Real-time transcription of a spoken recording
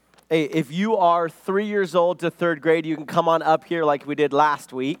Hey, if you are 3 years old to third grade, you can come on up here like we did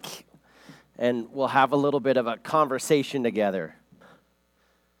last week, and we'll have a little bit of a conversation together.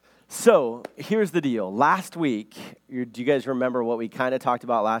 So here's the deal. Last week, do you guys remember what we kind of talked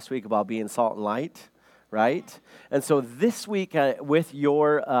about last week about being salt and light, right? And so this week with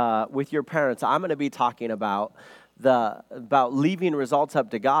your parents, I'm going to be talking about leaving results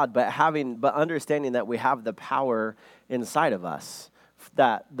up to God, but understanding that we have the power inside of us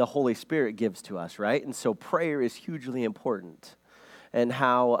that the Holy Spirit gives to us, right? And so prayer is hugely important, and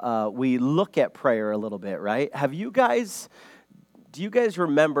how we look at prayer a little bit, right? Do you guys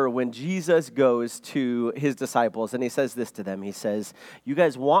remember when Jesus goes to his disciples and he says this to them? He says, "You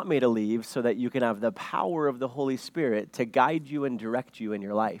guys want me to leave so that you can have the power of the Holy Spirit to guide you and direct you in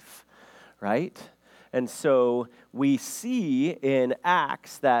your life," right? And so we see in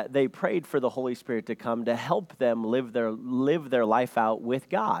Acts that they prayed for the Holy Spirit to come to help them live their life out with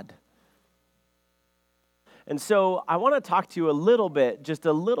God. And so I want to talk to you just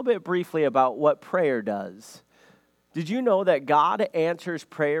a little bit briefly about what prayer does. Did you know that God answers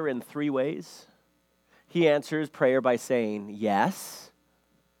prayer in 3 ways? He answers prayer by saying yes,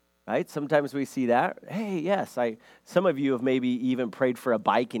 right? Sometimes we see that. Hey, yes. Some of you have maybe even prayed for a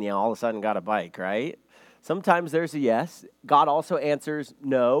bike and you all of a sudden got a bike, right? Sometimes there's a yes. God also answers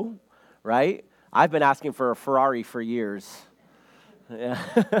no, right? I've been asking for a Ferrari for years. Yeah,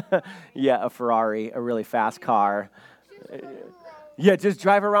 yeah, a Ferrari, a really fast car. Yeah, just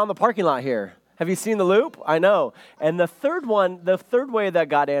drive around the parking lot here. Have you seen the loop? I know. And the third way that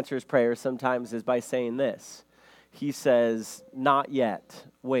God answers prayer sometimes is by saying this. He says, "Not yet,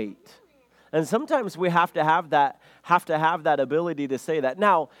 wait." And sometimes we have to have that ability to say that.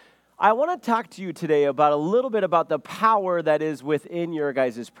 Now, I want to talk to you today about a little bit about the power that is within your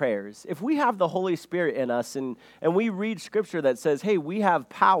guys' prayers. If we have the Holy Spirit in us and we read scripture that says, hey, we have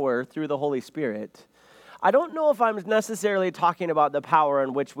power through the Holy Spirit, I don't know if I'm necessarily talking about the power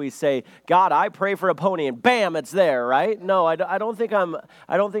in which we say, God, I pray for a pony, and bam, it's there, right? No, I don't think I'm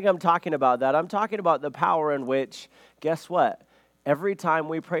talking about that. I'm talking about the power in which, guess what? Every time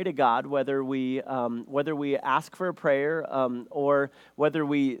we pray to God, whether we ask for a prayer or whether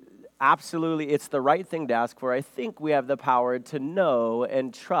it's the right thing to ask for, I think we have the power to know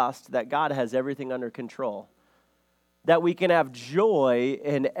and trust that God has everything under control. That we can have joy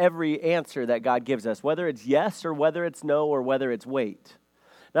in every answer that God gives us, whether it's yes or whether it's no or whether it's wait.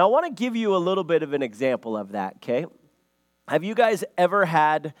 Now, I want to give you a little bit of an example of that, okay? Have you guys ever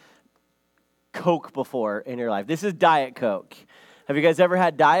had Coke before in your life? This is Diet Coke. Have you guys ever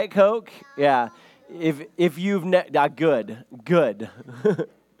had Diet Coke? Yeah. If you've good.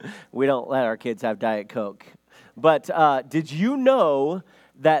 We don't let our kids have Diet Coke. But did you know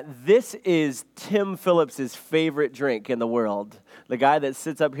that this is Tim Phillips' favorite drink in the world? The guy that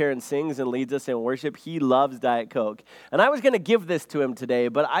sits up here and sings and leads us in worship, he loves Diet Coke. And I was going to give this to him today,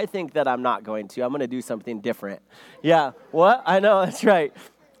 but I think that I'm not going to. I'm going to do something different. Yeah, what? I know, that's right.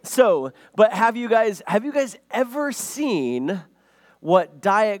 So, but have you guys ever seen what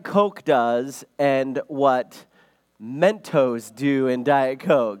Diet Coke does and what Mentos do in Diet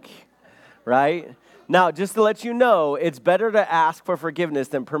Coke, right? Now, just to let you know, it's better to ask for forgiveness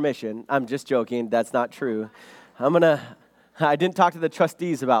than permission. I'm just joking. That's not true. I didn't talk to the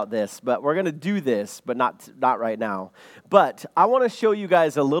trustees about this, but we're going to do this, but not right now. But I want to show you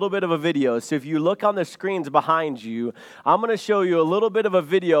guys a little bit of a video. So if you look on the screens behind you, I'm going to show you a little bit of a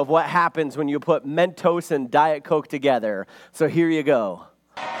video of what happens when you put Mentos and Diet Coke together. So here you go.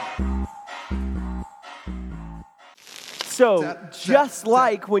 So just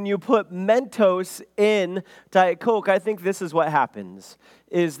like when you put Mentos in Diet Coke, I think this is what happens,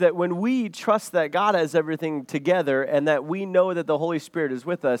 is that when we trust that God has everything together and that we know that the Holy Spirit is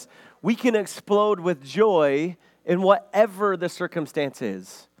with us, we can explode with joy in whatever the circumstance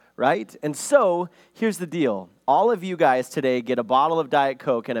is, right? And so here's the deal. All of you guys today get a bottle of Diet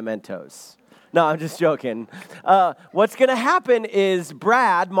Coke and a Mentos. No, I'm just joking. What's going to happen is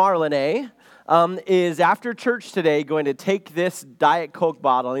Brad Marlene is after church today going to take this Diet Coke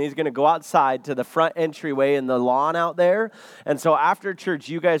bottle and he's going to go outside to the front entryway in the lawn out there. And so after church,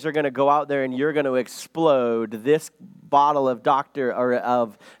 you guys are going to go out there and you're going to explode this bottle of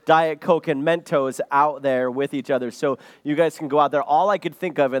Diet Coke and Mentos out there with each other. So you guys can go out there. All I could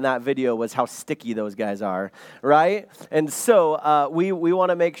think of in that video was how sticky those guys are, right? And so we want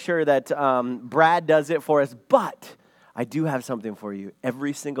to make sure that Brad does it for us, but I do have something for you.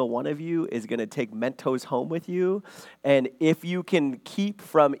 Every single one of you is going to take Mentos home with you. And if you can keep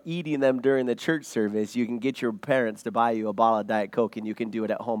from eating them during the church service, you can get your parents to buy you a bottle of Diet Coke, and you can do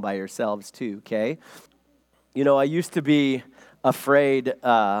it at home by yourselves too, okay? You know, I used to be afraid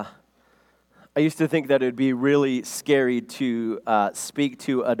I used to think that it would be really scary to speak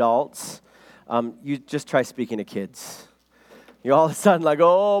to adults. You just try speaking to kids. You're all of a sudden like,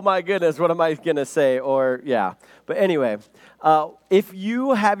 oh my goodness, what am I going to say? Or, yeah. But anyway, if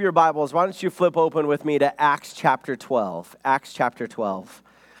you have your Bibles, why don't you flip open with me to Acts chapter 12. Acts chapter 12.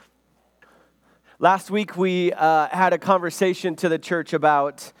 Last week we had a conversation to the church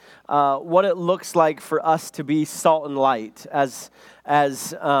about what it looks like for us to be salt and light as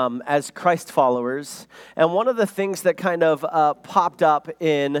Christ followers. And one of the things that kind of popped up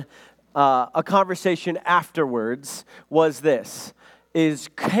in a conversation afterwards was this, is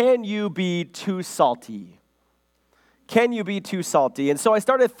can you be too salty? Can you be too salty? And so I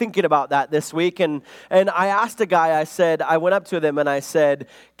started thinking about that this week, and I asked a guy, I went up to them and I said,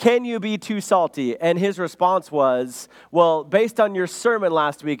 can you be too salty? And his response was, well, based on your sermon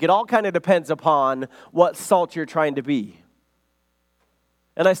last week, it all kind of depends upon what salt you're trying to be.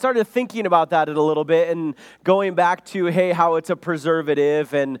 And I started thinking about that a little bit and going back to, hey, how it's a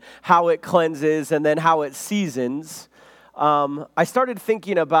preservative and how it cleanses and then how it seasons. I started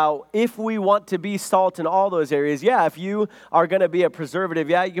thinking about if we want to be salt in all those areas, if you are going to be a preservative,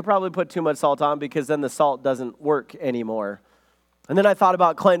 you could probably put too much salt on because then the salt doesn't work anymore. And then I thought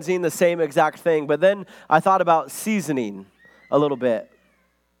about cleansing, the same exact thing. But then I thought about seasoning a little bit.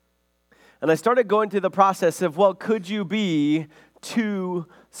 And I started going through the process of, well, could you be too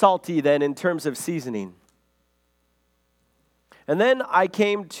salty then in terms of seasoning? And then I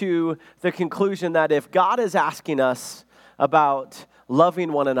came to the conclusion that if God is asking us about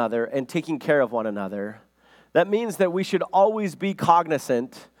loving one another and taking care of one another, that means that we should always be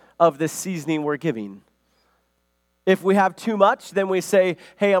cognizant of the seasoning we're giving. If we have too much, then we say,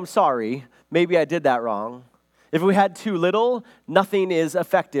 hey, I'm sorry, maybe I did that wrong. If we had too little, nothing is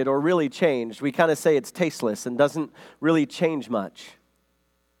affected or really changed. We kind of say it's tasteless and doesn't really change much.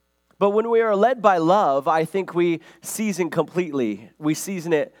 But when we are led by love, I think we season completely. We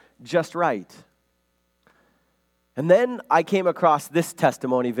season it just right. And then I came across this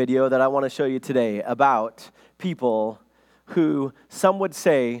testimony video that I want to show you today about people who some would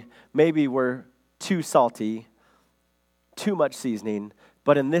say maybe were too salty, too much seasoning,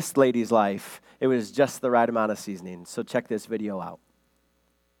 but in this lady's life, it was just the right amount of seasoning. So check this video out.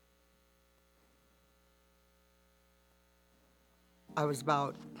 I was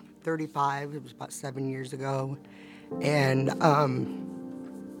about 35. It was about 7 years ago. And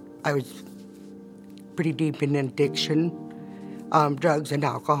I was pretty deep in addiction, drugs and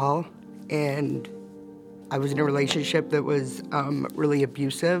alcohol. And I was in a relationship that was really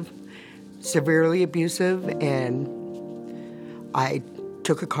abusive, severely abusive. And I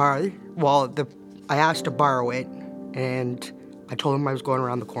took a car. I asked to borrow it. And I told him I was going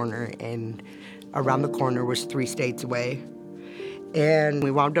around the corner. And around the corner was 3 states away. And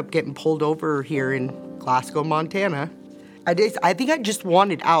we wound up getting pulled over here in Glasgow, Montana. I think I just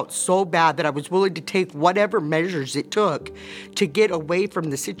wanted out so bad that I was willing to take whatever measures it took to get away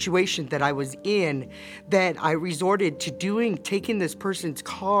from the situation that I was in, that I resorted to taking this person's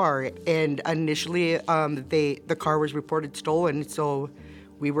car. And initially, the car was reported stolen, so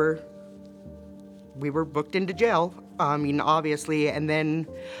we were booked into jail. Obviously, and then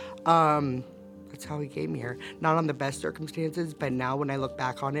that's how he came here. Not on the best circumstances, but now when I look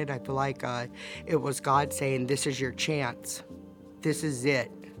back on it, I feel like it was God saying, this is your chance. This is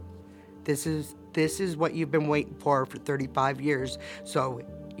it. This is what you've been waiting for 35 years. So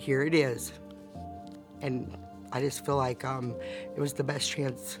here it is. And I just feel like it was the best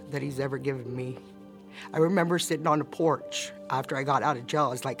chance that he's ever given me. I remember sitting on a porch after I got out of jail. I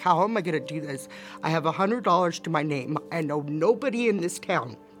was like, how am I going to do this? I have $100 to my name. I know nobody in this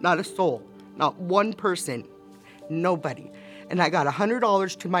town, not a soul. Not one person, nobody. And I got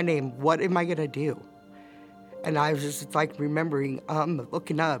 $100 to my name. What am I going to do? And I was just like remembering,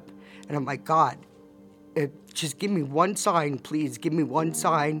 looking up, and I'm like, God, just give me one sign, please. Give me one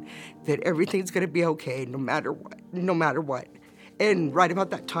sign that everything's going to be okay no matter what. And right about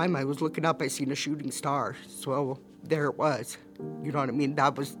that time I was looking up, I seen a shooting star. So there it was. You know what I mean?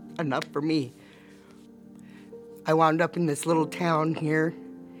 That was enough for me. I wound up in this little town here.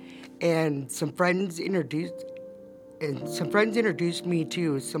 And some friends introduced me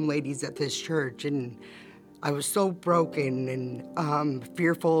to some ladies at this church, and I was so broken and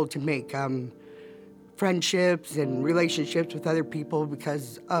fearful to make friendships and relationships with other people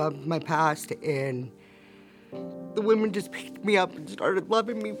because of my past. And the women just picked me up and started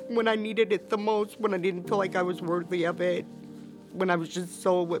loving me when I needed it the most, when I didn't feel like I was worthy of it, when I was just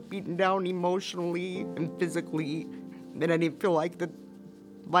so beaten down emotionally and physically that I didn't feel like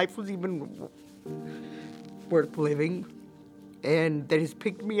life was even worth living. and that has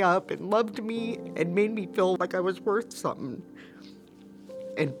picked me up and loved me and made me feel like I was worth something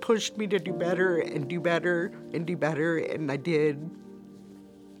and pushed me to do better and do better and do better, and I did.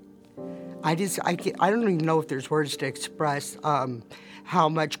 I don't even know if there's words to express how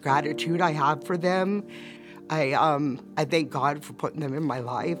much gratitude I have for them. I thank God for putting them in my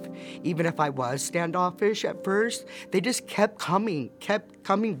life. Even if I was standoffish at first, they just kept coming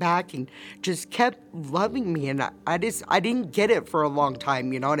back and just kept loving me. And I didn't get it for a long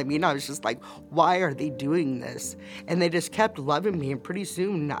time, you know what I mean? I was just like, why are they doing this? And they just kept loving me, and pretty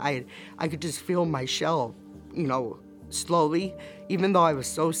soon I could just feel my shell, you know, slowly, even though I was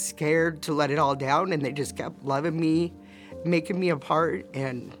so scared to let it all down, and they just kept loving me, making me a part.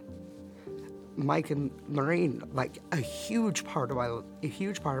 And Mike and Lorraine, like a huge part of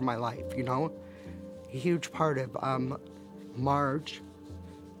my life, you know, a huge part of Marge,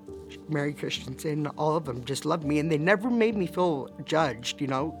 Mary Christensen, all of them just loved me, and they never made me feel judged, you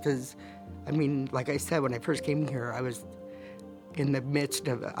know, because, I mean, like I said, when I first came here, I was in the midst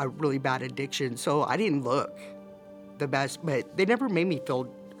of a really bad addiction, so I didn't look the best, but they never made me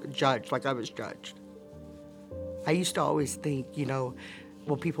feel judged like I was judged. I used to always think, you know,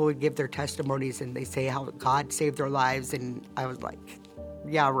 well, people would give their testimonies and they say how God saved their lives, and I was like,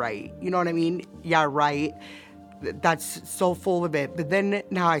 yeah, right. You know what I mean? Yeah, right. That's so full of it. But then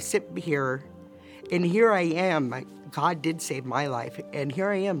now I sit here, and here I am. God did save my life, and here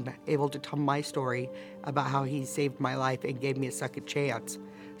I am able to tell my story about how he saved my life and gave me a second chance.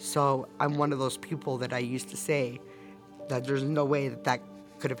 So I'm one of those people that I used to say that there's no way that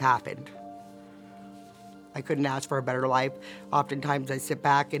could have happened. I couldn't ask for a better life. Oftentimes I sit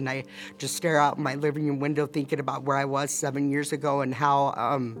back and I just stare out my living room window thinking about where I was 7 years ago and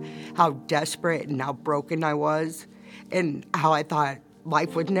how desperate and how broken I was, and how I thought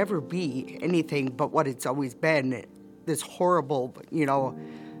life would never be anything but what it's always been, this horrible, you know,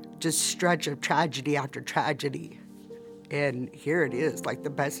 just stretch of tragedy after tragedy. And here it is, like the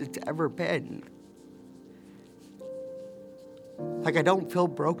best it's ever been. Like I don't feel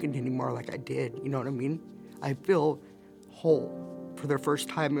broken anymore like I did, you know what I mean? I feel whole for the first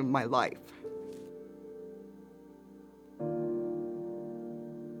time in my life.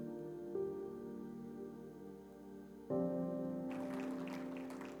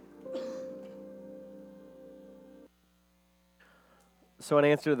 So in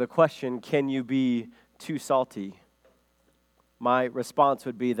answer to the question, can you be too salty? My response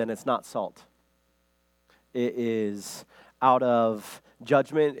would be, then it's not salt. It is out of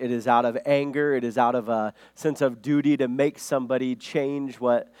judgment, it is out of anger, it is out of a sense of duty to make somebody change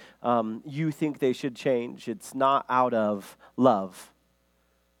what you think they should change. It's not out of love.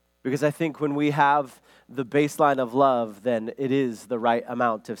 Because I think when we have the baseline of love, then it is the right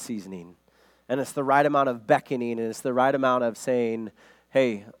amount of seasoning. And it's the right amount of beckoning, and it's the right amount of saying,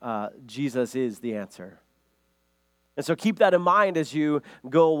 hey, Jesus is the answer. And so keep that in mind as you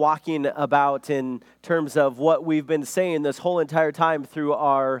go walking about in terms of what we've been saying this whole entire time through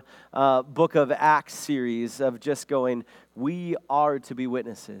our Book of Acts series of just going, we are to be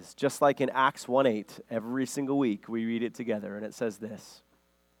witnesses. Just like in Acts 1:8, every single week we read it together, and it says this: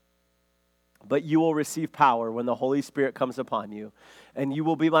 but you will receive power when the Holy Spirit comes upon you, and you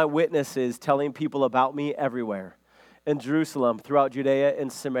will be my witnesses, telling people about me everywhere, in Jerusalem, throughout Judea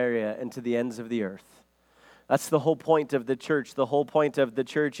and Samaria, and to the ends of the earth. That's the whole point of the church. The whole point of the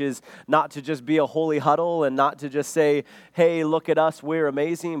church is not to just be a holy huddle and not to just say, hey, look at us, we're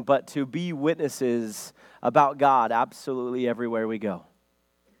amazing, but to be witnesses about God absolutely everywhere we go.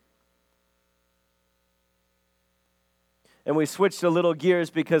 And we switched a little gears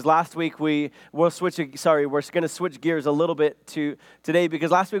because last week we're going to switch gears a little bit to today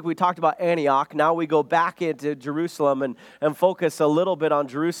because last week we talked about Antioch. Now we go back into Jerusalem and focus a little bit on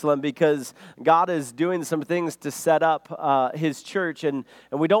Jerusalem because God is doing some things to set up his church, and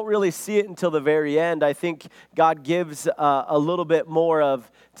we don't really see it until the very end. I think God gives a little bit more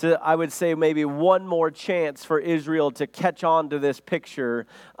I would say maybe one more chance for Israel to catch on to this picture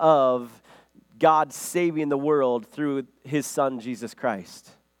of God saving the world through his son, Jesus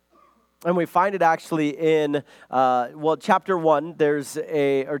Christ. And we find it actually in, chapter 1,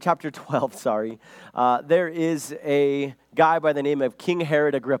 chapter 12, there is a guy by the name of King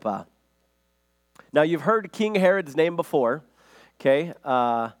Herod Agrippa. Now, you've heard King Herod's name before, okay?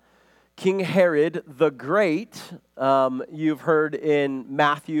 King Herod the Great, you've heard in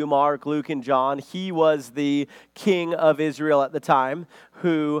Matthew, Mark, Luke, and John. He was the king of Israel at the time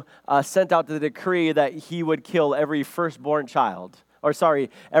who sent out the decree that he would kill every firstborn child.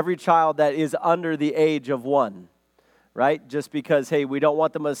 Every child that is under the age of 1. right? Just because, hey, we don't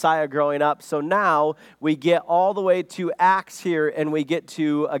want the Messiah growing up. So now we get all the way to Acts here, and we get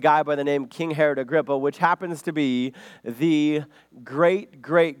to a guy by the name King Herod Agrippa, which happens to be the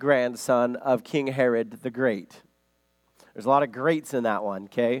great-great-grandson of King Herod the Great. There's a lot of greats in that one,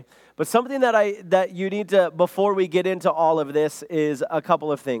 okay? But something that you need to, before we get into all of this, is a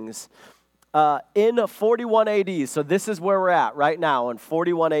couple of things. In 41 AD, so this is where we're at right now, in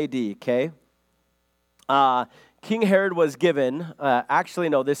 41 AD, okay? King Herod was given,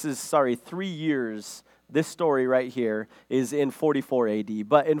 3 years. This story right here is in 44 AD.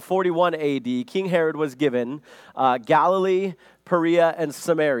 But in 41 AD, King Herod was given Galilee, Perea, and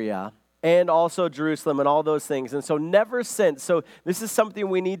Samaria, and also Jerusalem and all those things. And so never since, so this is something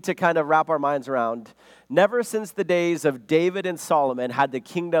we need to kind of wrap our minds around. Never since the days of David and Solomon had the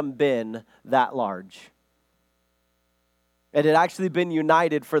kingdom been that large. It had actually been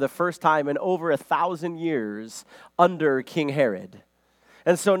united for the first time in over 1,000 years under King Herod.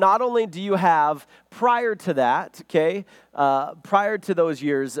 And so not only do you have, prior to that, prior to those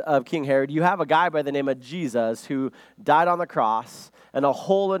years of King Herod, you have a guy by the name of Jesus who died on the cross, and a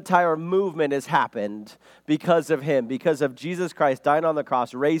whole entire movement has happened because of him, because of Jesus Christ dying on the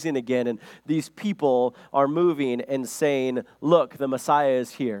cross, raising again, and these people are moving and saying, look, the Messiah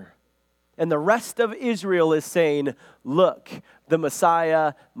is here. And the rest of Israel is saying, look, the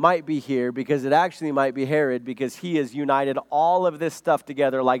Messiah might be here, because it actually might be Herod, because he has united all of this stuff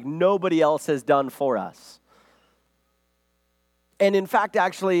together like nobody else has done for us. And in fact,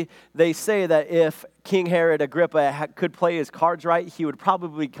 actually, they say that if King Herod Agrippa could play his cards right, he would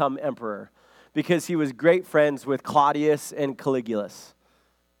probably become emperor, because he was great friends with Claudius and Caligula.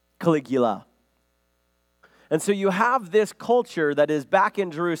 And so you have this culture that is back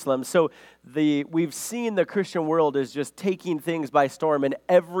in Jerusalem. So we've seen the Christian world is just taking things by storm in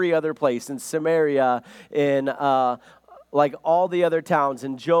every other place, in Samaria, in like all the other towns,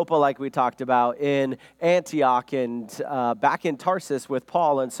 in Joppa, like we talked about, in Antioch, and back in Tarsus with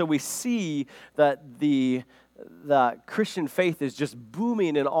Paul. And so we see that the Christian faith is just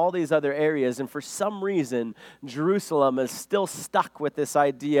booming in all these other areas. And for some reason, Jerusalem is still stuck with this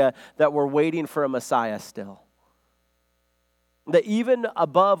idea that we're waiting for a Messiah still. That even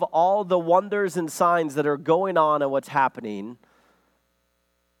above all the wonders and signs that are going on and what's happening,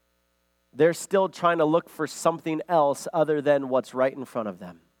 they're still trying to look for something else other than what's right in front of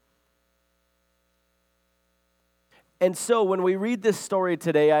them. And so when we read this story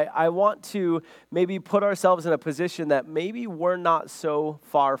today, I want to maybe put ourselves in a position that maybe we're not so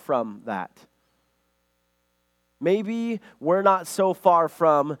far from that. Maybe we're not so far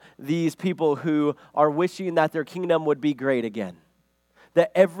from these people who are wishing that their kingdom would be great again,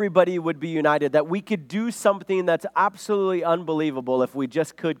 that everybody would be united, that we could do something that's absolutely unbelievable if we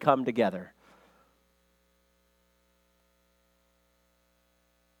just could come together.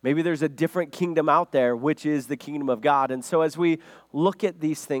 Maybe there's a different kingdom out there, which is the kingdom of God. And so as we look at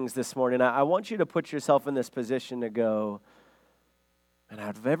these things this morning, I want you to put yourself in this position to go, and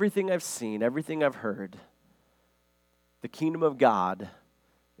out of everything I've seen, everything I've heard, the kingdom of God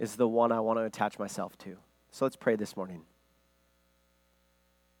is the one I want to attach myself to. So let's pray this morning.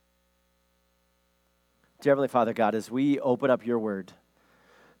 Dear Heavenly Father, God, as we open up your word,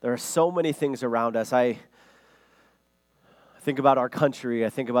 there are so many things around us. I think about our country. I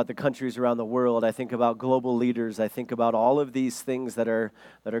think about the countries around the world. I think about global leaders. I think about all of these things that are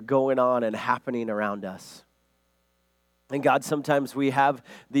going on and happening around us. And God, sometimes we have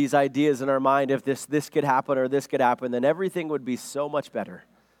these ideas in our mind, if this could happen or this could happen, then everything would be so much better.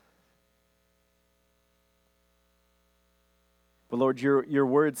 But Lord, your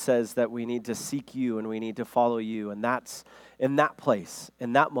word says that we need to seek you and we need to follow you. And that's in that place,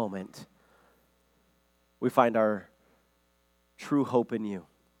 in that moment, we find our true hope in you.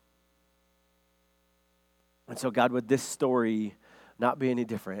 And so God, would this story not be any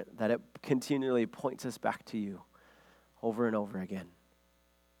different, that it continually points us back to you over and over again.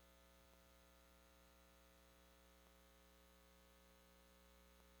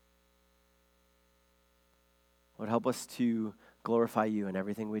 Lord, help us to glorify you in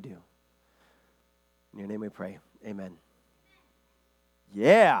everything we do. In your name we pray. Amen.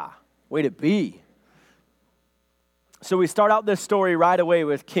 Yeah, way to be. So we start out this story right away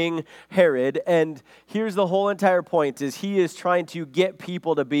with King Herod, and here's the whole entire point, is he is trying to get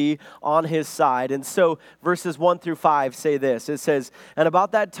people to be on his side. And so verses 1 through 5 say this. It says, "And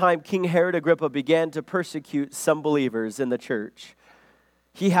about that time King Herod Agrippa began to persecute some believers in the church.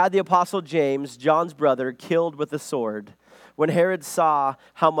 He had the apostle James, John's brother, killed with a sword. When Herod saw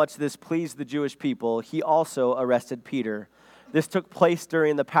how much this pleased the Jewish people, he also arrested Peter. This took place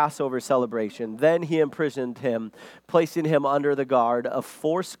during the Passover celebration. Then he imprisoned him, placing him under the guard of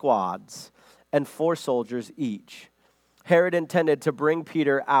 4 squads and 4 soldiers each. Herod intended to bring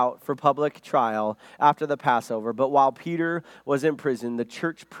Peter out for public trial after the Passover, but while Peter was in prison, the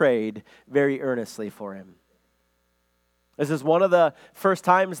church prayed very earnestly for him. This is one of the first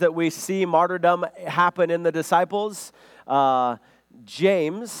times that we see martyrdom happen in the disciples.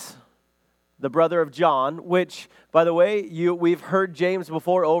 James, the brother of John, which, by the way, we've heard James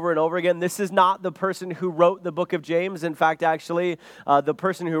before over and over again. This is not the person who wrote the book of James. In fact, actually, the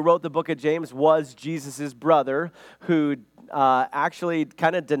person who wrote the book of James was Jesus' brother, who actually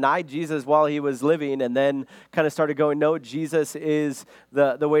kind of denied Jesus while he was living and then kind of started going, no, Jesus is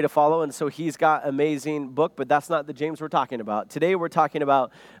the way to follow. And so he's got an amazing book, but that's not the James we're talking about. Today we're talking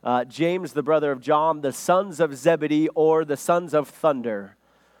about James, the brother of John, the sons of Zebedee, or the sons of thunder.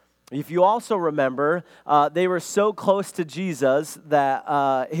 If you also remember, they were so close to Jesus that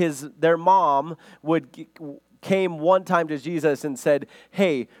their mom came one time to Jesus and said,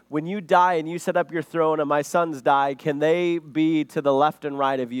 hey, when you die and you set up your throne and my sons die, can they be to the left and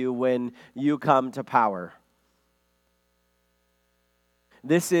right of you when you come to power?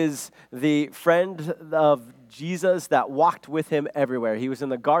 This is the friend of Jesus that walked with him everywhere. He was in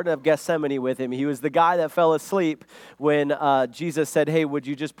the Garden of Gethsemane with him. He was the guy that fell asleep when Jesus said, hey, would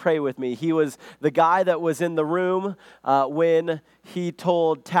you just pray with me? He was the guy that was in the room when he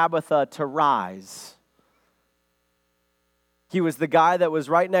told Tabitha to rise. He was the guy that was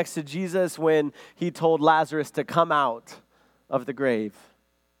right next to Jesus when he told Lazarus to come out of the grave.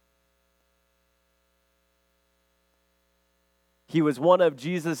 He was one of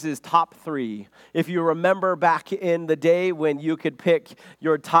Jesus' top 3. If you remember back in the day when you could pick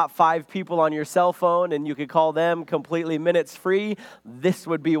your top 5 people on your cell phone and you could call them completely minutes free, this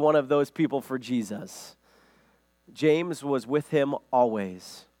would be one of those people for Jesus. James was with him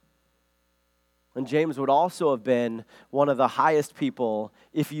always. And James would also have been one of the highest people,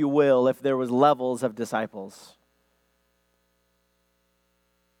 if you will, if there was levels of disciples.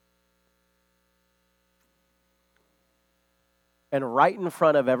 And right in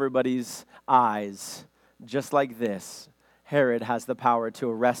front of everybody's eyes, just like this, Herod has the power to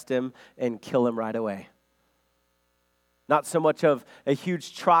arrest him and kill him right away. Not so much of a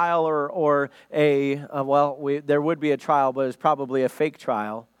huge trial or there would be a trial, but it's probably a fake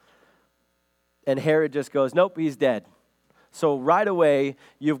trial. And Herod just goes, nope, he's dead. So right away,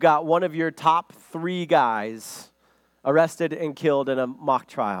 you've got one of your top 3 guys arrested and killed in a mock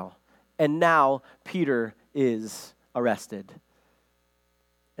trial. And now Peter is arrested.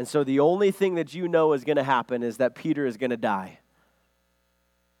 And so the only thing that you know is going to happen is that Peter is going to die.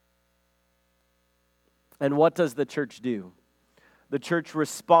 And what does the church do? The church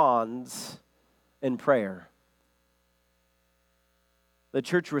responds in prayer. The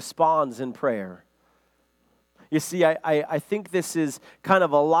church responds in prayer. You see, I think this is kind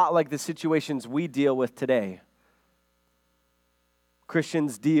of a lot like the situations we deal with today.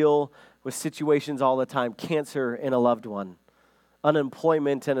 Christians deal with situations all the time. Cancer in a loved one.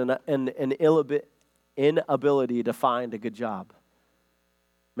 Unemployment and an inability to find a good job.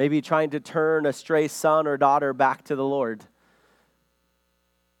 Maybe trying to turn a stray son or daughter back to the Lord.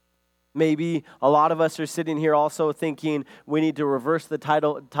 Maybe a lot of us are sitting here also thinking we need to reverse the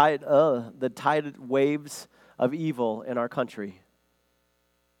tide waves of evil in our country.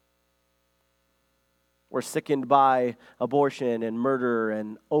 We're sickened by abortion and murder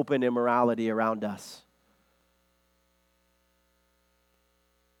and open immorality around us.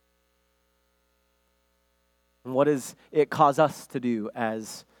 And what does it cause us to do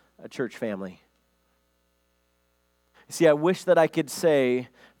as a church family? See, I wish that I could say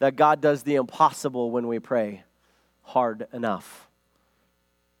that God does the impossible when we pray hard enough.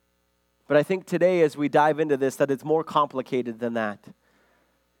 But I think today as we dive into this that it's more complicated than that.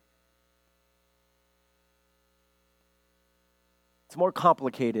 It's more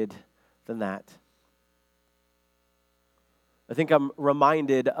complicated than that. I think I'm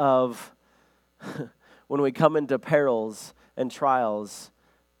reminded of when we come into perils and trials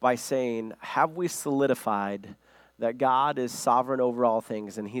by saying, have we solidified that God is sovereign over all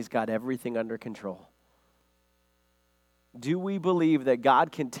things and he's got everything under control? Do we believe that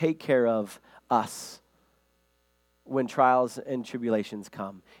God can take care of us when trials and tribulations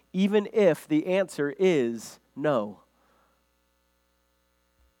come, even if the answer is no?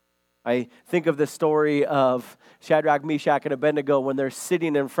 I think of the story of Shadrach, Meshach, and Abednego when they're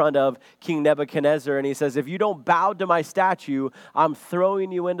sitting in front of King Nebuchadnezzar, and he says, if you don't bow to my statue, I'm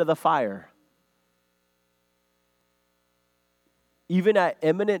throwing you into the fire. Even at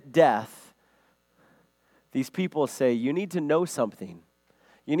imminent death, These people say, you need to know something.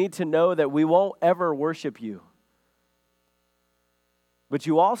 You need to know that we won't ever worship you. But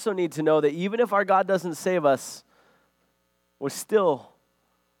you also need to know that even if our God doesn't save us,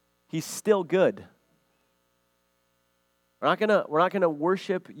 He's still good. We're not gonna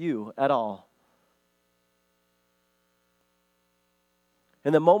worship you at all.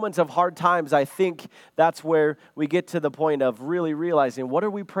 In the moments of hard times, I think that's where we get to the point of really realizing, what are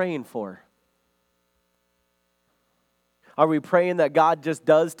we praying for? Are we praying that God just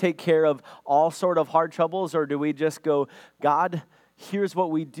does take care of all sort of hard troubles, or do we just go, God, here's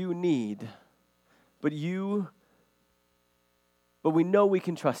what we do need, but we know we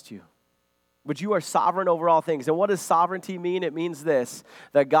can trust you. But you are sovereign over all things. And what does sovereignty mean? It means this,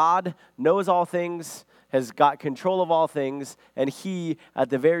 that God knows all things, has got control of all things, and He,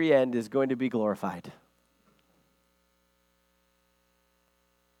 at the very end, is going to be glorified.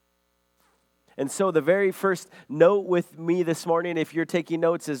 And so the very first note with me this morning, if you're taking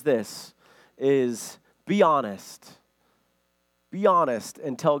notes, is this, is be honest. Be honest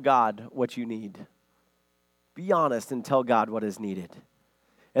and tell God what you need. Be honest and tell God what is needed.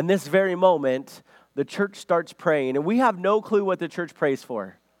 In this very moment, the church starts praying, and we have no clue what the church prays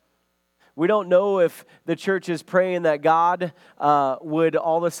for. We don't know if the church is praying that God would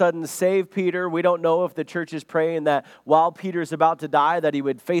all of a sudden save Peter. We don't know if the church is praying that while Peter's about to die, that he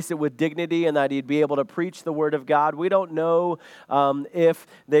would face it with dignity and that he'd be able to preach the word of God. We don't know if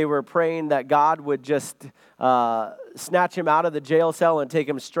they were praying that God would just snatch him out of the jail cell and take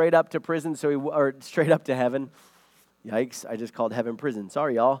him straight up to prison, or straight up to heaven. Yikes, I just called heaven prison.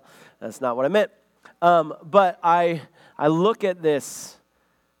 Sorry, y'all. That's not what I meant. But I look at this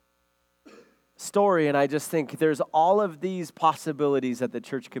story, and I just think there's all of these possibilities that the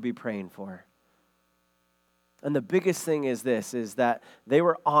church could be praying for. And the biggest thing is this, is that they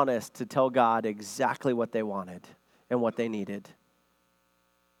were honest to tell God exactly what they wanted and what they needed.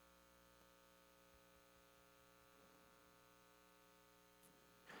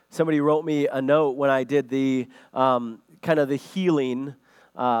 Somebody wrote me a note when I did the kind of the healing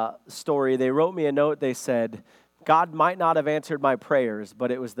story. They wrote me a note. They said, God might not have answered my prayers,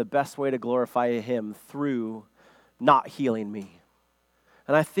 but it was the best way to glorify Him through not healing me.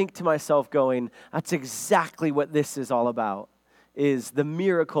 And I think to myself going, that's exactly what this is all about, is the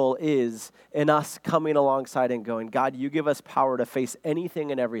miracle is in us coming alongside and going, God, you give us power to face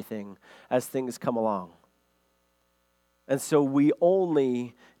anything and everything as things come along. And so we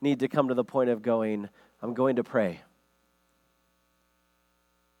only need to come to the point of going, I'm going to pray.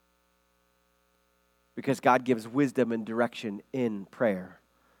 Because God gives wisdom and direction in prayer.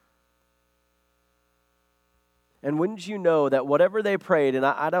 And wouldn't you know that whatever they prayed, and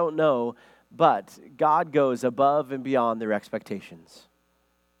I don't know, but God goes above and beyond their expectations.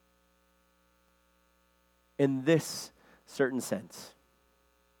 In this certain sense.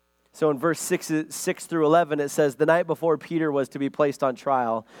 So in verse 6 through 11, it says, the night before Peter was to be placed on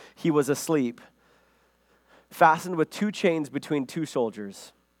trial, he was asleep, fastened with 2 chains between 2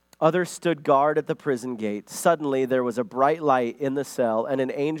 soldiers. Others stood guard at the prison gate. Suddenly there was a bright light in the cell, and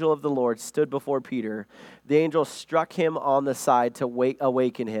an angel of the Lord stood before Peter. The angel struck him on the side to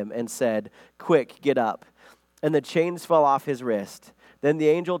awaken him and said, quick, get up. And the chains fell off his wrist. Then the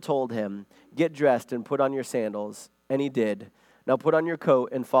angel told him, get dressed and put on your sandals. And he did. Now put on your coat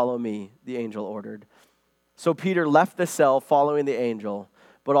and follow me, the angel ordered. So Peter left the cell following the angel,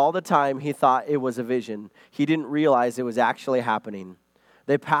 but all the time he thought it was a vision. He didn't realize it was actually happening.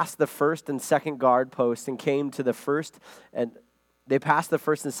 They passed the first and second guard posts and came to the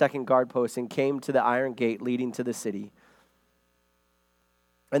iron gate leading to the city.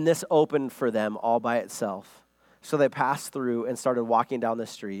 And this opened for them all by itself. So they passed through and started walking down the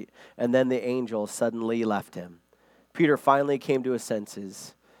street, and then the angel suddenly left him. Peter finally came to his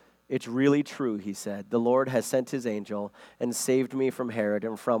senses. It's really true, he said. The Lord has sent his angel and saved me from Herod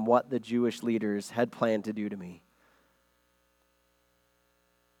and from what the Jewish leaders had planned to do to me.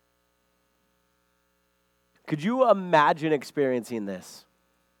 Could you imagine experiencing this?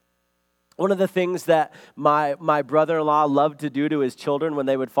 One of the things that my brother-in-law loved to do to his children when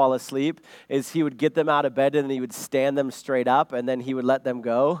they would fall asleep is he would get them out of bed and he would stand them straight up and then he would let them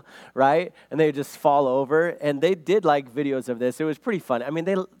go, right? And they would just fall over. And they did like videos of this. It was pretty fun. I mean,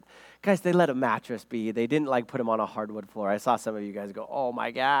 they let a mattress be. They didn't like put them on a hardwood floor. I saw some of you guys go, oh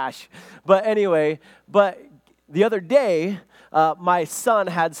my gosh. But anyway, the other day, my son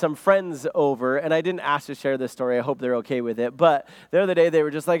had some friends over, and I didn't ask to share this story. I hope they're okay with it. But the other day, they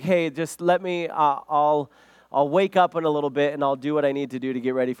were just like, hey, just let me, I'll I'll wake up in a little bit and I'll do what I need to do to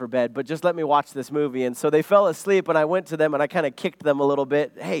get ready for bed, but just let me watch this movie. And so they fell asleep, and I went to them and I kind of kicked them a little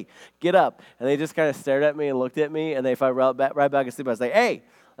bit. Hey, get up. And they just kind of stared at me and looked at me, and they fell right back asleep. I was like, hey,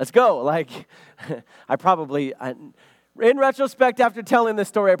 let's go. Like, in retrospect, after telling this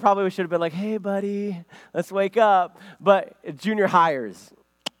story, I probably should have been like, hey, buddy, let's wake up. But junior hires,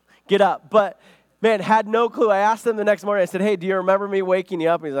 get up. But man, had no clue. I asked them the next morning. I said, hey, do you remember me waking you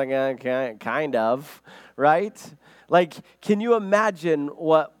up? He's like, kind of, right? Like, can you imagine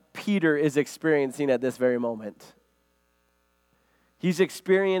what Peter is experiencing at this very moment? He's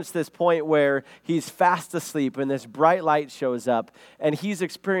experienced this point where he's fast asleep and this bright light shows up, and he's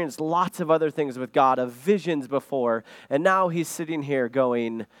experienced lots of other things with God, of visions before, and now he's sitting here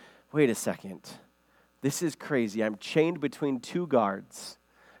going, wait a second, this is crazy. I'm chained between two guards.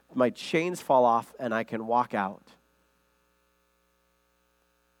 My chains fall off and I can walk out.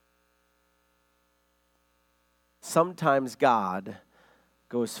 Sometimes God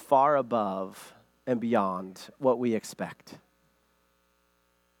goes far above and beyond what we expect.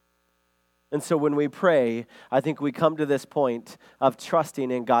 And so when we pray, I think we come to this point of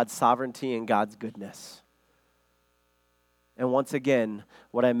trusting in God's sovereignty and God's goodness. And once again,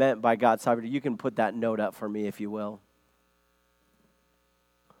 what I meant by God's sovereignty, you can put that note up for me if you will.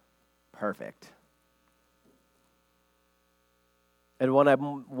 Perfect. And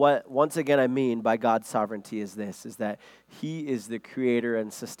what once again I mean by God's sovereignty is this, is that he is the creator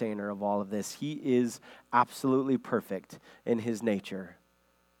and sustainer of all of this. He is absolutely perfect in his nature.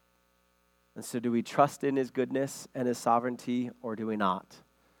 And so do we trust in his goodness and his sovereignty, or do we not?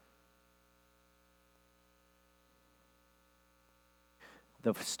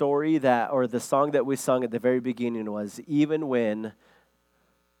 The story or the song that we sung at the very beginning was, even when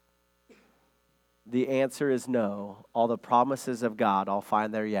the answer is no, all the promises of God, I'll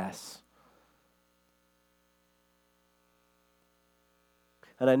find their yes.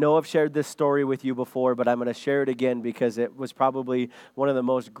 And I know I've shared this story with you before, but I'm going to share it again because it was probably one of the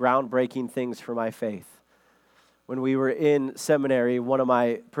most groundbreaking things for my faith. When we were in seminary, one of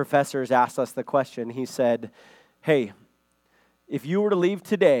my professors asked us the question. He said, hey, if you were to leave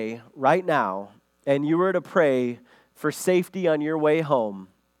today, right now, and you were to pray for safety on your way home,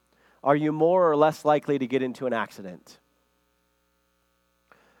 are you more or less likely to get into an accident?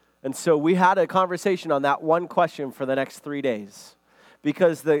 And so we had a conversation on that one question for the next 3 days.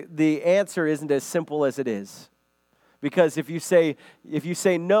 Because the answer isn't as simple as it is. Because if you say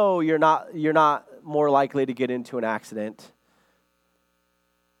no, you're not more likely to get into an accident.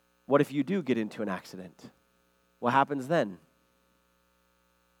 What if you do get into an accident? What happens then?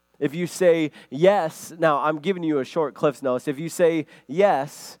 If you say yes, now I'm giving you a short Cliff's Notes. If you say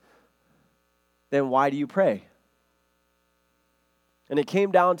yes, then why do you pray? And it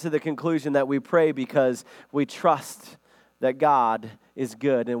came down to the conclusion that we pray because we trust that God is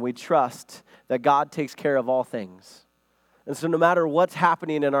good, and we trust that God takes care of all things. And so no matter what's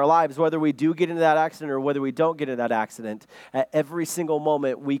happening in our lives, whether we do get into that accident or whether we don't get into that accident, at every single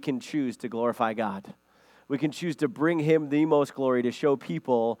moment we can choose to glorify God. We can choose to bring him the most glory, to show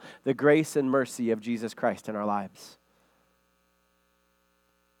people the grace and mercy of Jesus Christ in our lives.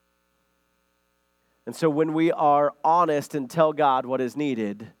 And so when we are honest and tell God what is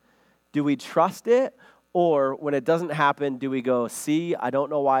needed, do we trust it? Or when it doesn't happen, do we go, see, I don't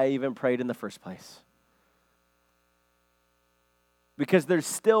know why I even prayed in the first place? Because there's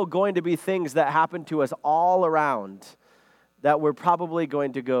still going to be things that happen to us all around that we're probably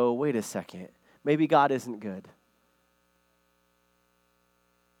going to go, wait a second, maybe God isn't good.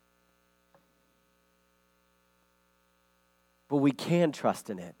 But we can trust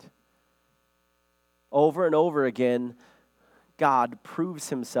in it. Over and over again, God proves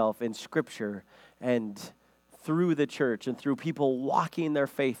himself in Scripture and through the church and through people walking their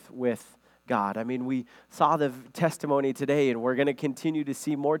faith with God. I mean, we saw the testimony today, and we're going to continue to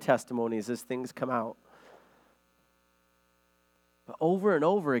see more testimonies as things come out. But over and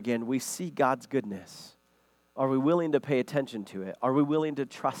over again, we see God's goodness. Are we willing to pay attention to it? Are we willing to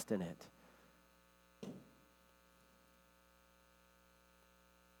trust in it?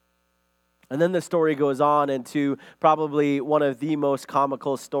 And then the story goes on into probably one of the most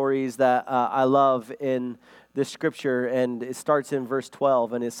comical stories that I love in the scripture. And it starts in verse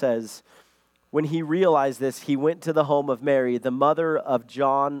 12, and it says, when he realized this, he went to the home of Mary, the mother of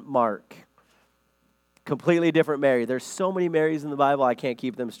John Mark. Completely different Mary. There's so many Marys in the Bible, I can't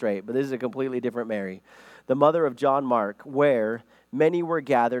keep them straight. But this is a completely different Mary. The mother of John Mark, where many were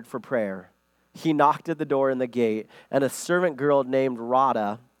gathered for prayer. He knocked at the door in the gate, and a servant girl named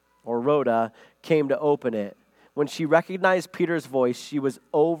Rhoda came to open it. when she recognized Peter's voice, she was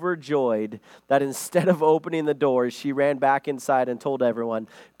overjoyed that instead of opening the door, she ran back inside and told everyone,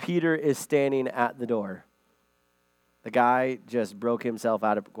 Peter is standing at the door. The guy just broke himself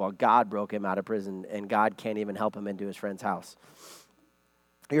out of, well, God broke him out of prison, and God can't even help him into his friend's house.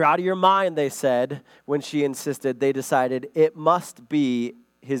 You're out of your mind, they said. When she insisted, they decided it must be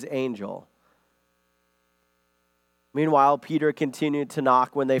his angel. Meanwhile, Peter continued to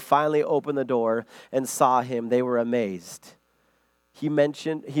knock. When they finally opened the door and saw him, they were amazed. He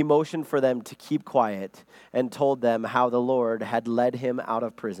motioned for them to keep quiet and told them how the Lord had led him out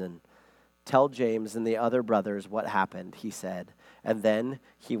of prison. Tell James and the other brothers what happened, he said, and then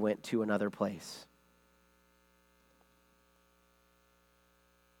he went to another place.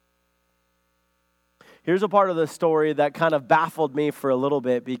 Here's a part of the story that kind of baffled me for a little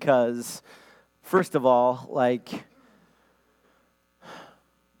bit because, first of all,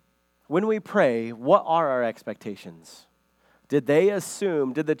 when we pray, what are our expectations? Did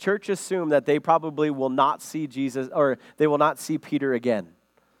the church assume that they probably will not see Jesus, or they will not see Peter again?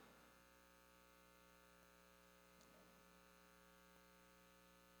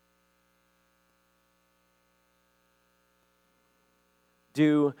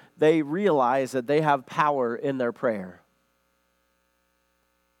 Do they realize that they have power in their prayer?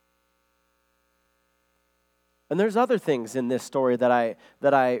 And there's other things in this story that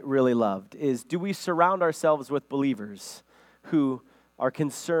I really loved, is do we surround ourselves with believers who are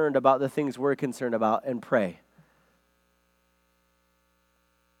concerned about the things we're concerned about and pray?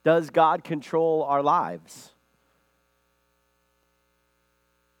 Does God control our lives?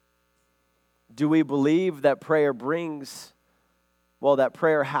 Do we believe that prayer that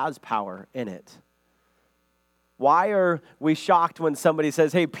prayer has power in it? Why are we shocked when somebody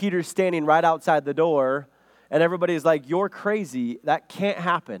says, hey, Peter's standing right outside the door, and everybody's like, you're crazy, that can't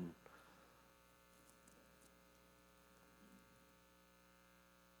happen?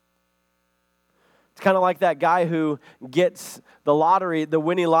 It's kind of like that guy who gets the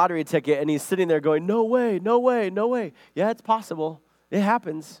winning lottery ticket, and he's sitting there going, no way, no way, no way. Yeah, it's possible. It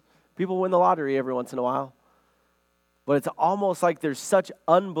happens. People win the lottery every once in a while. But it's almost like there's such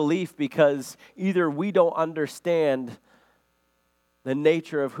unbelief because either we don't understand the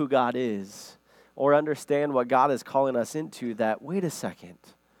nature of who God is or understand what God is calling us into that, wait a second,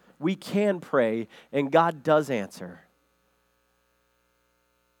 we can pray and God does answer.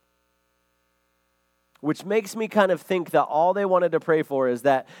 Which makes me kind of think that all they wanted to pray for is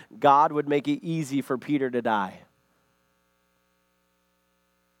that God would make it easy for Peter to die.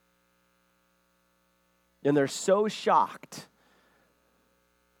 And they're so shocked.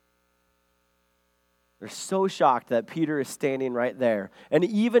 They're so shocked that Peter is standing right there. And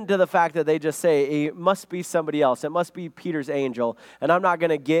even to the fact that they just say, it must be somebody else. It must be Peter's angel. And I'm not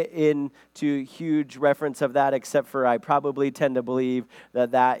going to get into huge reference of that, except for I probably tend to believe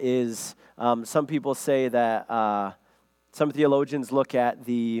that is, some people say that, some theologians look at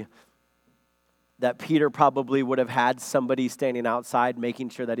that Peter probably would have had somebody standing outside making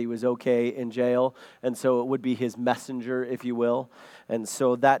sure that he was okay in jail. And so it would be his messenger, if you will. And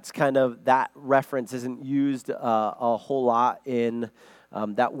so that's kind of, that reference isn't used a whole lot in,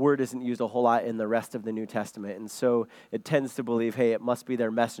 that word isn't used a whole lot in the rest of the New Testament. And so it tends to believe, hey, it must be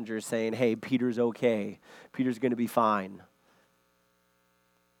their messenger saying, hey, Peter's okay. Peter's going to be fine.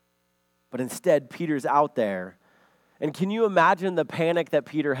 But instead, Peter's out there. And can you imagine the panic that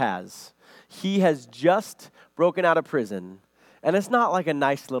Peter has? He has just broken out of prison, and it's not like a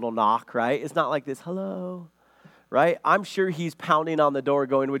nice little knock, right? It's not like this, hello, right? I'm sure he's pounding on the door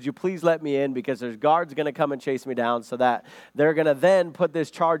going, would you please let me in because there's guards going to come and chase me down so that they're going to then put this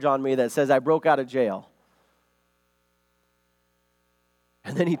charge on me that says I broke out of jail.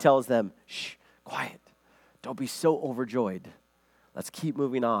 And then he tells them, shh, quiet. Don't be so overjoyed. Let's keep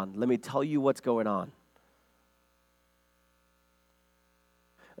moving on. Let me tell you what's going on.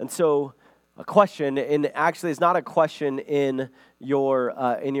 And so a question, and actually it's not a question in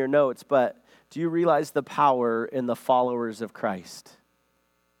your notes, but do you realize the power in the followers of Christ?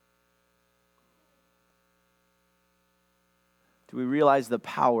 Do we realize the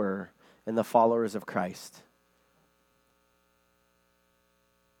power in the followers of Christ?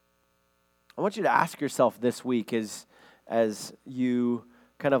 I want you to ask yourself this week as you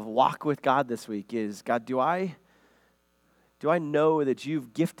kind of walk with God this week is, God, do I know that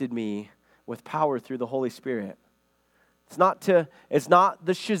you've gifted me with power through the Holy Spirit? It's not the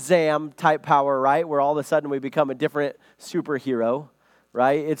Shazam type power, right? Where all of a sudden we become a different superhero,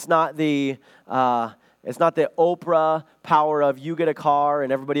 right? It's not the Oprah power of you get a car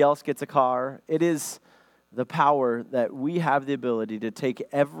and everybody else gets a car. It is the power that we have the ability to take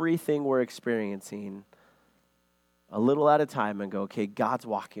everything we're experiencing a little at a time and go, okay, God's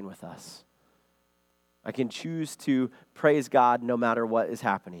walking with us. I can choose to praise God no matter what is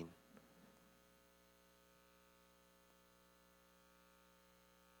happening.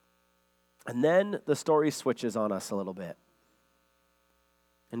 And then the story switches on us a little bit.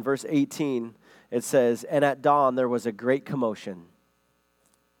 In verse 18, it says, "And at dawn there was a great commotion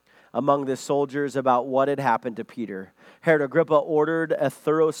among the soldiers about what had happened to Peter. Herod Agrippa ordered a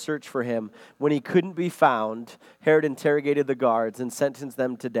thorough search for him. When he couldn't be found, Herod interrogated the guards and sentenced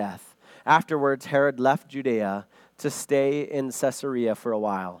them to death. Afterwards, Herod left Judea to stay in Caesarea for a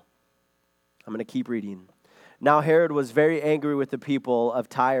while." I'm going to keep reading. "Now Herod was very angry with the people of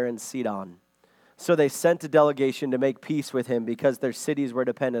Tyre and Sidon. So they sent a delegation to make peace with him because their cities were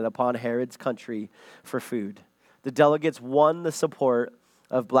dependent upon Herod's country for food. The delegates won the support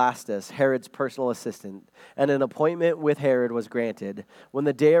of Blastus, Herod's personal assistant, and an appointment with Herod was granted. When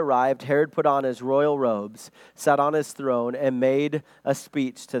the day arrived, Herod put on his royal robes, sat on his throne, and made a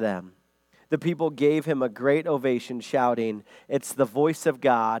speech to them. The people gave him a great ovation, shouting, 'It's the voice of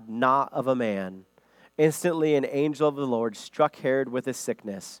God, not of a man.' Instantly an angel of the Lord struck Herod with a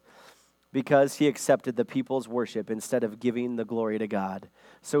sickness, because he accepted the people's worship instead of giving the glory to God.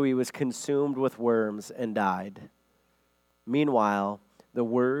 So he was consumed with worms and died. Meanwhile, the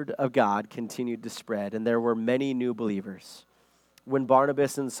word of God continued to spread, and there were many new believers. When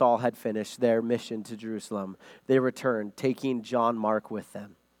Barnabas and Saul had finished their mission to Jerusalem, they returned, taking John Mark with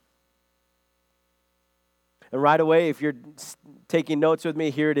them." And right away, if you're taking notes with me,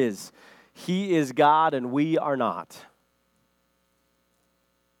 here it is. He is God and we are not.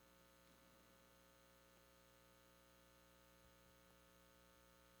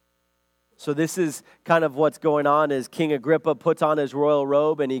 So this is kind of what's going on is King Agrippa puts on his royal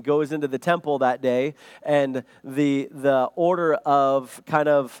robe and he goes into the temple that day, and the order of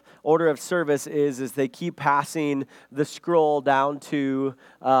service is they keep passing the scroll down to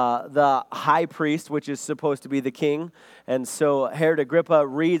the high priest, which is supposed to be the king. And so Herod Agrippa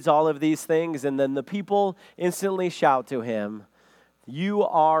reads all of these things, and then the people instantly shout to him, "You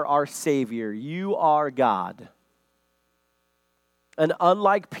are our Savior, you are God." And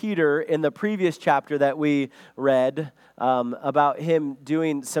unlike Peter in the previous chapter that we read about him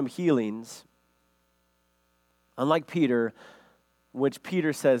doing some healings, unlike Peter, which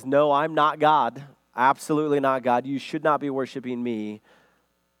Peter says, "No, I'm not God, absolutely not God, you should not be worshiping me,"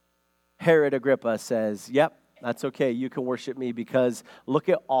 Herod Agrippa says, "Yep, that's okay, you can worship me because look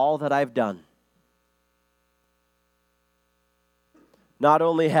at all that I've done. Not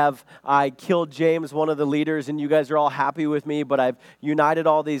only have I killed James, one of the leaders, and you guys are all happy with me, but I've united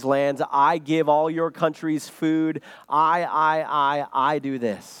all these lands. I give all your countries food. I do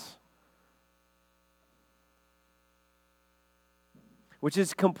this." Which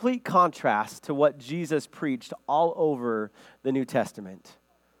is complete contrast to what Jesus preached all over the New Testament.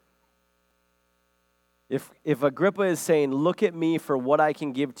 If Agrippa is saying, "Look at me for what I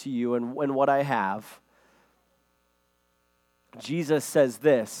can give to you and what I have," Jesus says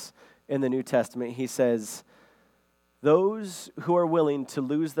this in the New Testament. He says, "Those who are willing to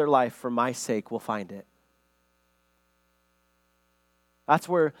lose their life for my sake will find it." That's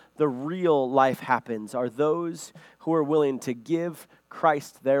where the real life happens, are those who are willing to give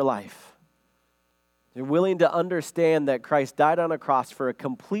Christ their life. They're willing to understand that Christ died on a cross for a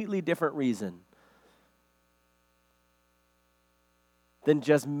completely different reason than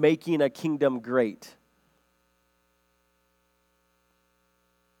just making a kingdom great.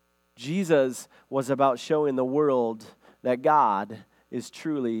 Jesus was about showing the world that God is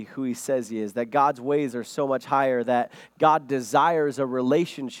truly who he says he is, that God's ways are so much higher, that God desires a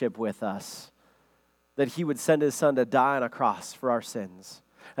relationship with us, that he would send his son to die on a cross for our sins,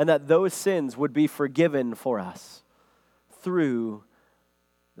 and that those sins would be forgiven for us through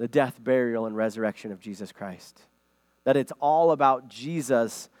the death, burial, and resurrection of Jesus Christ. That it's all about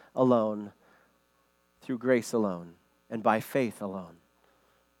Jesus alone, through grace alone, and by faith alone.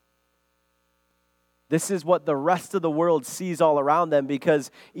 This is what the rest of the world sees all around them, because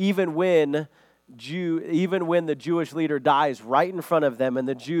even when the Jewish leader dies right in front of them and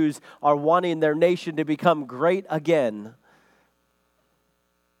the Jews are wanting their nation to become great again,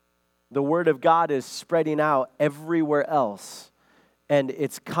 the word of God is spreading out everywhere else, and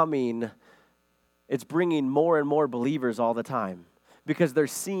it's bringing more and more believers all the time, because they're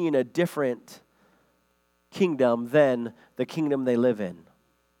seeing a different kingdom than the kingdom they live in.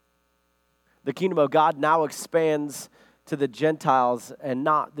 The kingdom of God now expands to the Gentiles and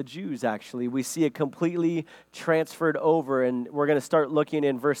not the Jews, actually. We see it completely transferred over, and we're going to start looking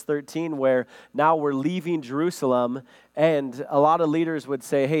in verse 13 where now we're leaving Jerusalem, and a lot of leaders would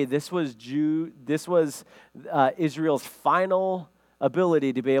say, hey, this was Israel's final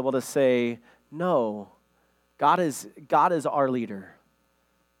ability to be able to say, no, God is our leader.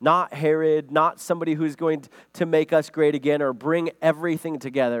 Not Herod, not somebody who's going to make us great again or bring everything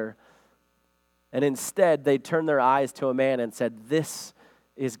together. And instead, they turned their eyes to a man and said, this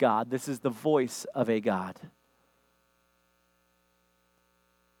is God. This is the voice of a God.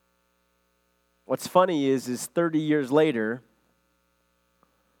 What's funny is 30 years later,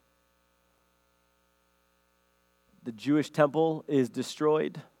 the Jewish temple is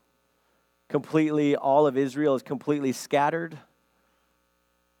destroyed. Completely, all of Israel is completely scattered.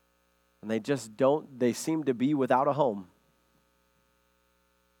 And they seem to be without a home.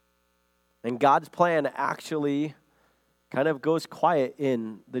 And God's plan actually kind of goes quiet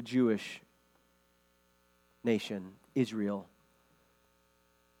in the Jewish nation, Israel.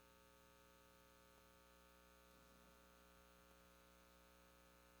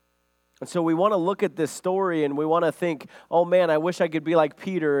 And so we want to look at this story and we want to think, oh man, I wish I could be like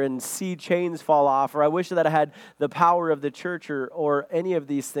Peter and see chains fall off, or I wish that I had the power of the church or any of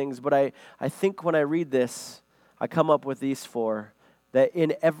these things. But I think when I read this, I come up with these four. That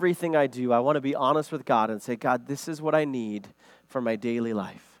in everything I do, I want to be honest with God and say, God, this is what I need for my daily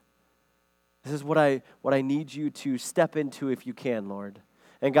life. This is what I need you to step into if you can, Lord.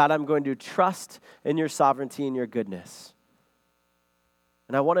 And God, I'm going to trust in your sovereignty and your goodness.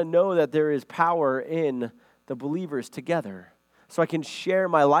 And I want to know that there is power in the believers together. So I can share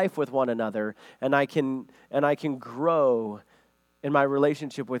my life with one another and I can grow in my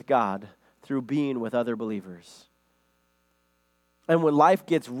relationship with God through being with other believers. And when life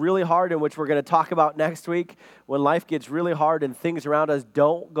gets really hard, in which we're going to talk about next week, when life gets really hard and things around us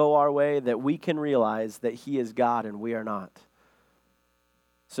don't go our way, that we can realize that He is God and we are not.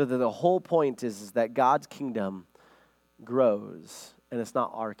 So that the whole point is that God's kingdom grows and it's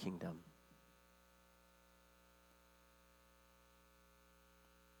not our kingdom.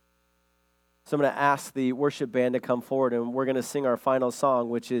 So I'm going to ask the worship band to come forward and we're going to sing our final song,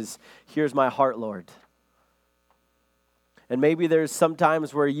 which is, Here's My Heart, Lord. And maybe there's some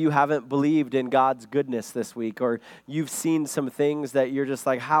times where you haven't believed in God's goodness this week, or you've seen some things that you're just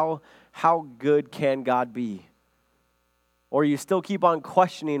like, how good can God be? Or you still keep on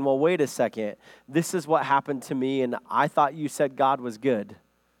questioning, well, wait a second, this is what happened to me, and I thought you said God was good.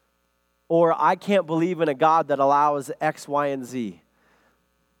 Or I can't believe in a God that allows X, Y, and Z.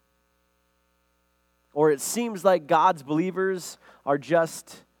 Or it seems like God's believers are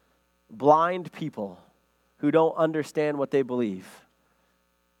just blind people who don't understand what they believe.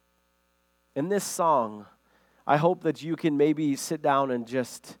 In this song, I hope that you can maybe sit down and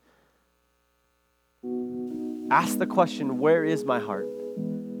just ask the question, where is my heart?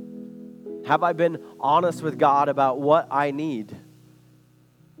 Have I been honest with God about what I need?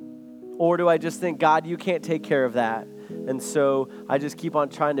 Or do I just think, God, you can't take care of that? And so I just keep on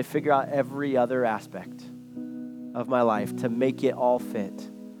trying to figure out every other aspect of my life to make it all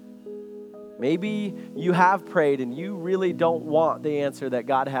fit. Maybe you have prayed and you really don't want the answer that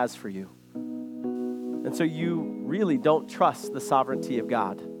God has for you. And so you really don't trust the sovereignty of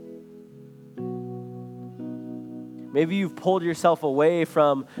God. Maybe you've pulled yourself away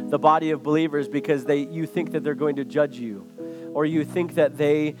from the body of believers because you think that they're going to judge you, or you think that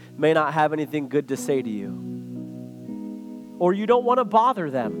they may not have anything good to say to you. Or you don't want to bother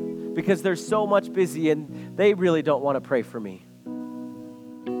them because they're so much busy and they really don't want to pray for me.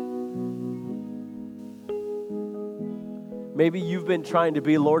 Maybe you've been trying to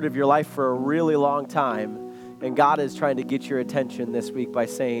be Lord of your life for a really long time, and God is trying to get your attention this week by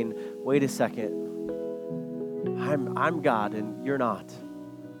saying, wait a second, I'm God and you're not.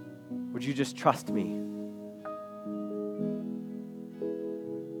 Would you just trust me?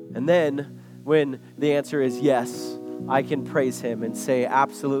 And then when the answer is yes, I can praise Him and say,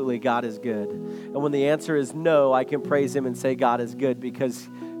 absolutely, God is good. And when the answer is no, I can praise Him and say, God is good, because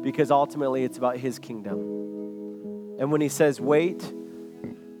ultimately it's about His kingdom. And when He says, wait,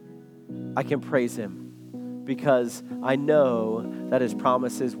 I can praise Him because I know that His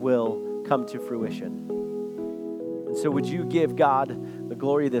promises will come to fruition. And so would you give God the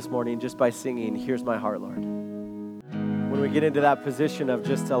glory this morning just by singing, Here's My Heart, Lord. When we get into that position of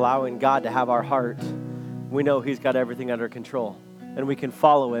just allowing God to have our heart, we know He's got everything under control. And we can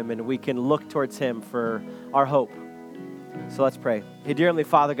follow Him and we can look towards Him for our hope. So let's pray. Hey, dear Heavenly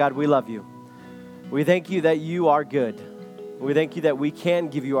Father, God, we love You. We thank You that You are good. We thank You that we can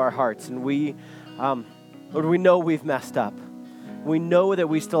give You our hearts, and we Lord, we know we've messed up. We know that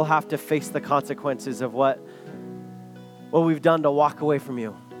we still have to face the consequences of what we've done to walk away from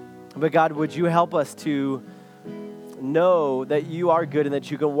you. But God, would you help us to know that you are good and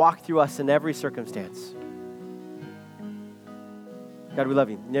that you can walk through us in every circumstance. God, we love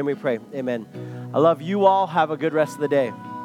you. In your name we pray. Amen. I love you all. Have a good rest of the day.